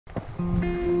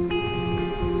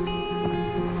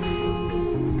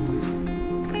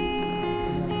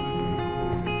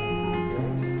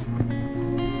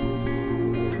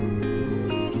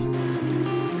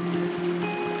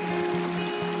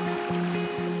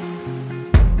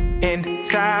In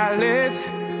silence,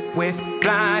 with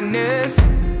blindness,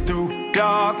 through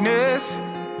darkness,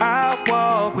 I'll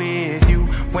walk with you.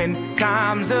 When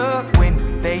time's up,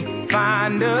 when they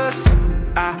find us,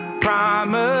 I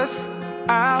promise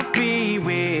I'll be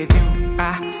with you.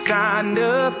 I signed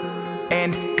up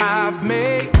and I've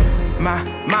made my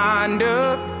mind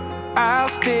up. I'll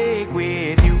stick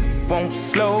with you, won't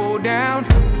slow down,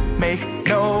 make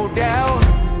no doubt.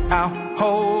 I'll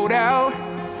hold out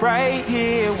right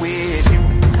here with you.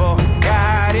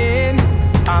 Forgotten,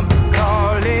 I'm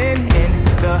calling in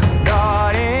the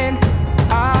garden.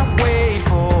 I'll wait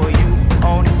for you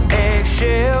on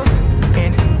eggshells,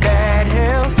 in bad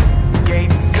health,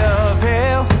 gates of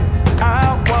hell.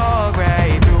 I'll walk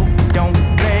right through. Don't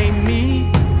blame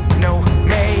me, no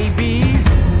maybes.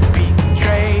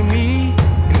 Betray me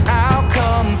and I'll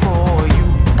come for you.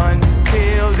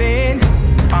 Until then,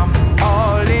 I'm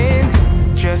all in.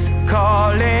 Just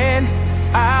calling,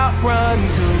 I'll run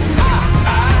to you.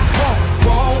 I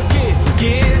won't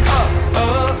get up. I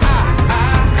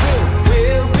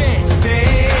will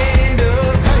stand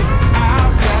up. Hey,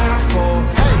 I'll die for.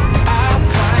 Hey, I'll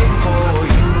fight for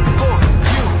you, for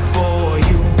you, for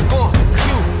you, for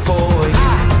you, for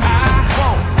you. I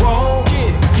won't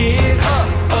get up.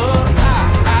 I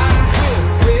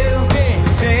will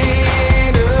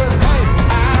stand up. Hey,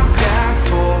 I'll die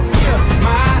for you,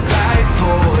 my life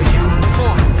for you,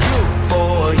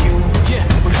 for you, yeah,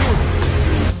 for you.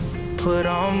 Put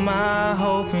all my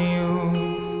hope in you.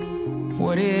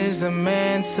 What is a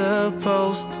man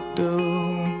supposed to do?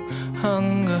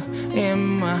 Hunger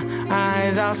in my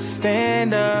eyes, I'll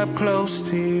stand up close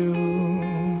to you.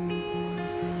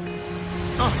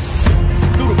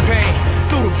 Through the pain,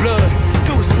 through the blood,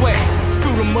 through the sweat,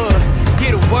 through the mud.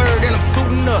 Get a word and I'm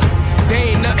suiting up. There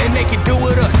ain't nothing they can do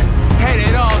with us. Had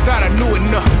it all, thought I knew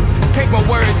enough. Take my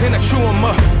words and I chew them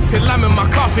up, till I'm in my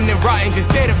coffin and rotting, just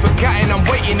dead and forgotten. I'm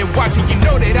waiting and watching. You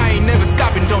know that I ain't never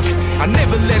stopping, don't you? I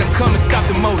never let them come and stop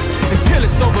the motive. Until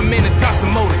it's over, man, the thoughts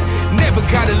are motive. Never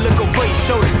gotta look over your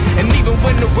shoulder. And even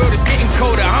when the world is getting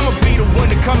colder, I'ma be the one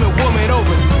to come and warm it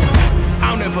over.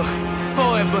 I'll never,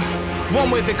 forever, warm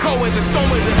with it, cold with it, storm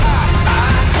with it.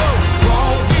 I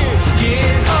won't get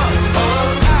up.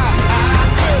 I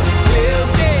will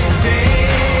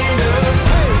stand up.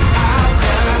 Hey, I'll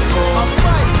die for.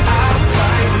 I'll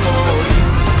fight for you,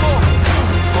 for you,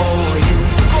 for you,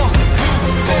 for you,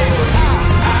 for you.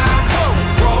 I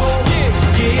won't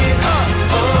get up.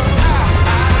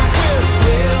 I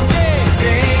will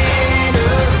stand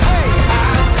up. Hey,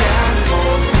 I'll die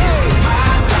for. Hey,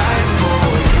 my life for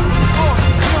you,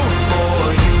 for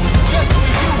you, just for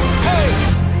you. Hey,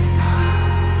 I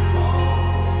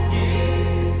won't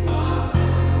get up.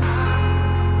 I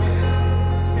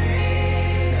will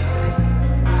stand up.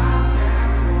 I'll die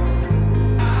for.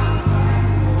 I'll fight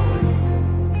for you,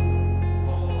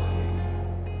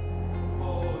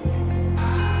 for you.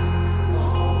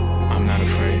 I'm not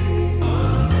afraid.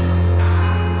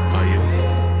 Are you?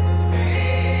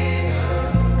 Stand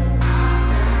up. I'll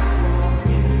die for.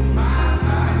 Give my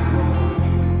life for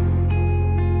you,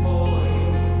 for you.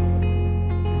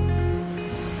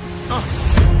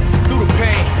 Through the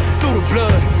pain, through the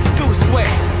blood, through the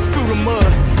sweat, through the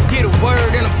mud. Get a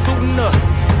word and I'm suiting up.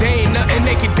 There ain't nothing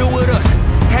they can do with us.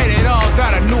 Had it all,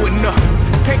 thought I knew enough.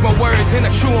 Take my words and I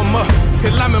chew them up,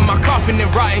 till I'm in my coffin and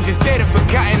rotting, just dead and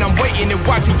forgotten. I'm waiting and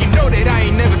watching. You know that I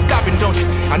ain't never stopping, don't you?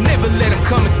 I never let them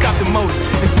come and stop the motive.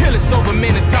 Until it's over,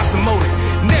 man, the thoughts are motive.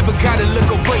 Never gotta look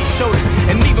over your shoulder.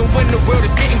 And even when the world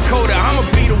is getting colder, I'ma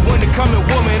be the one to come and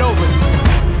warm it over.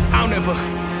 I'll never,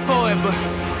 forever,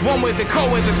 warm with it,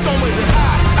 cold with it, storm with it.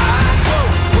 I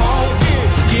won't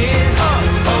get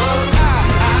up.